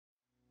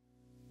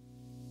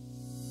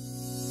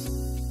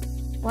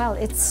Well,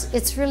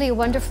 it's really a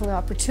wonderful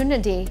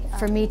opportunity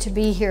for me to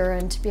be here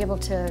and to be able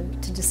to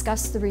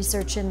discuss the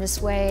research in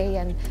this way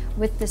and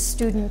with the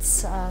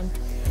students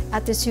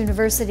at this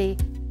university.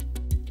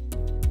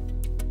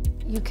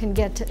 You can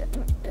get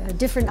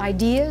different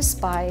ideas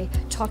by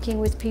talking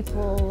with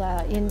people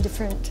in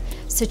different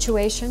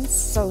situations.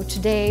 So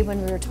today,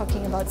 when we were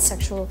talking about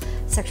sexual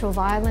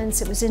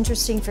violence, it was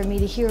interesting for me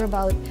to hear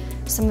about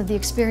some of the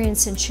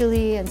experience in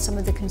Chile and some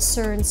of the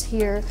concerns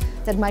here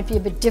that might be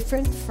a bit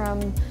different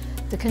from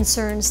the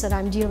concerns that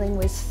I'm dealing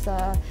with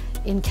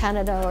in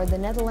Canada or the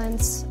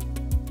Netherlands.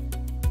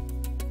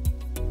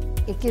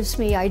 It gives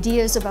me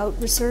ideas about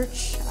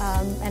research,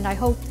 and I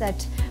hope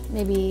that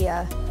maybe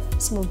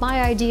some of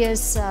my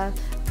ideas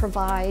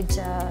provide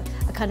a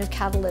kind of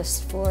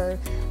catalyst for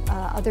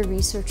other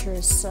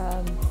researchers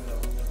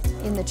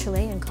in the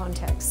Chilean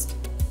context.